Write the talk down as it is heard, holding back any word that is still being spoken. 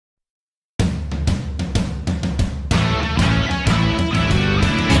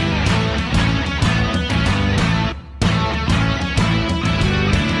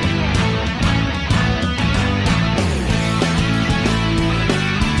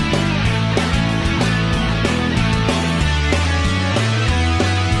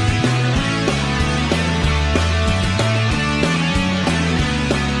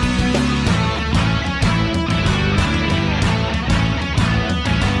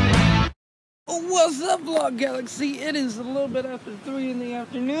What's up, Vlog Galaxy? It is a little bit after 3 in the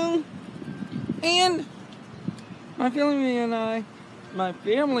afternoon, and my family and I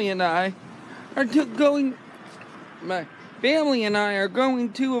are going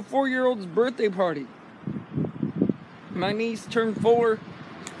to a 4-year-old's birthday party. My niece turned 4 a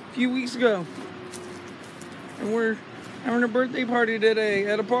few weeks ago, and we're having a birthday party today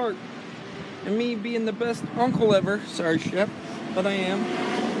at a park. And me being the best uncle ever, sorry Shep, but I am,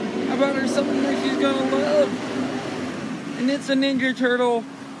 I bought her something that she's gonna love. And it's a Ninja Turtle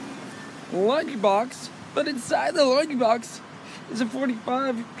lunchbox, but inside the lunchbox is a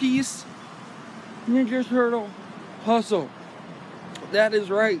 45-piece Ninja Turtle puzzle. That is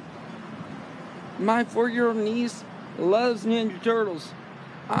right. My 4-year-old niece loves Ninja Turtles.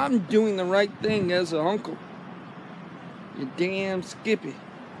 I'm doing the right thing as an uncle. You damn Skippy.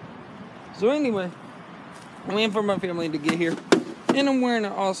 So anyway, I'm waiting for my family to get here. And I'm wearing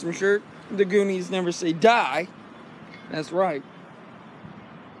an awesome shirt. The Goonies never say die. That's right.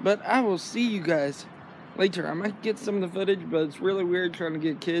 But I will see you guys later. I might get some of the footage, but it's really weird trying to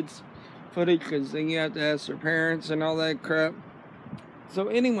get kids footage because then you have to ask their parents and all that crap. So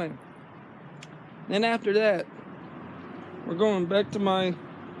anyway, then after that, we're going back to my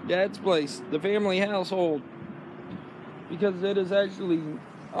dad's place, the family household, because it is actually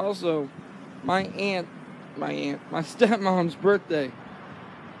also my stepmom's birthday.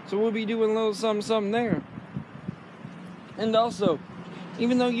 So we'll be doing a little something there. And also,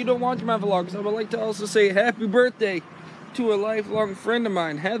 even though you don't watch my vlogs, I would like to also say happy birthday to a lifelong friend of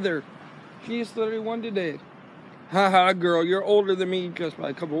mine, Heather. She is 31 today. Haha, girl, you're older than me just by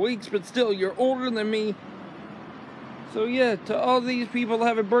a couple weeks, but still, you're older than me. So yeah, to all these people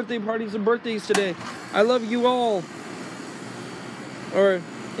having birthday parties and birthdays today, I love you all. Or,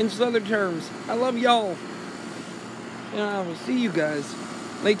 in southern terms, I love y'all. And I will see you guys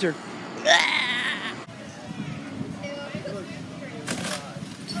later.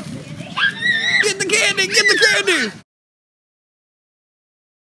 Get the candy! Get the candy!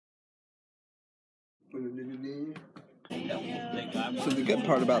 So the good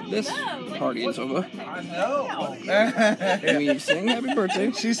part about this party is over. I know. We sing happy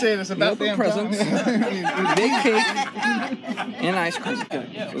birthday. She's saying it's about damn presents, big cake, and ice cream.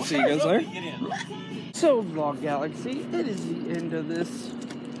 We'll see you guys later. So, Vlog Galaxy, it is the end of this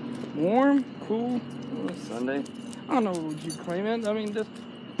warm, cool Sunday. I don't know what would you claim it. I mean, this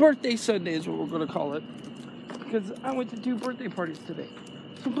birthday Sunday is what we're going to call it. Because I went to 2 birthday parties today.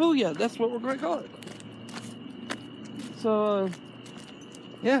 So, booyah, that's what we're going to call it. So,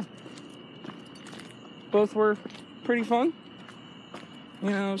 yeah. Both were pretty fun. You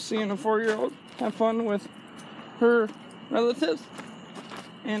know, seeing a 4-year-old have fun with her relatives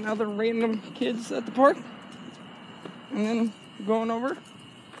and other random kids at the park. And then going over,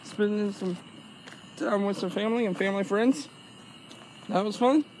 spending some time with some family and family friends. That was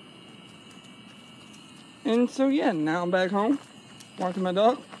fun. And so, yeah, now I'm back home, walking my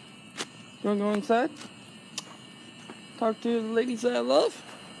dog. Gonna go inside, talk to the ladies that I love,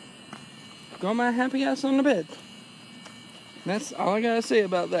 go my happy ass on the bed. That's all I gotta say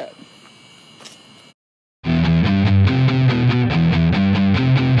about that.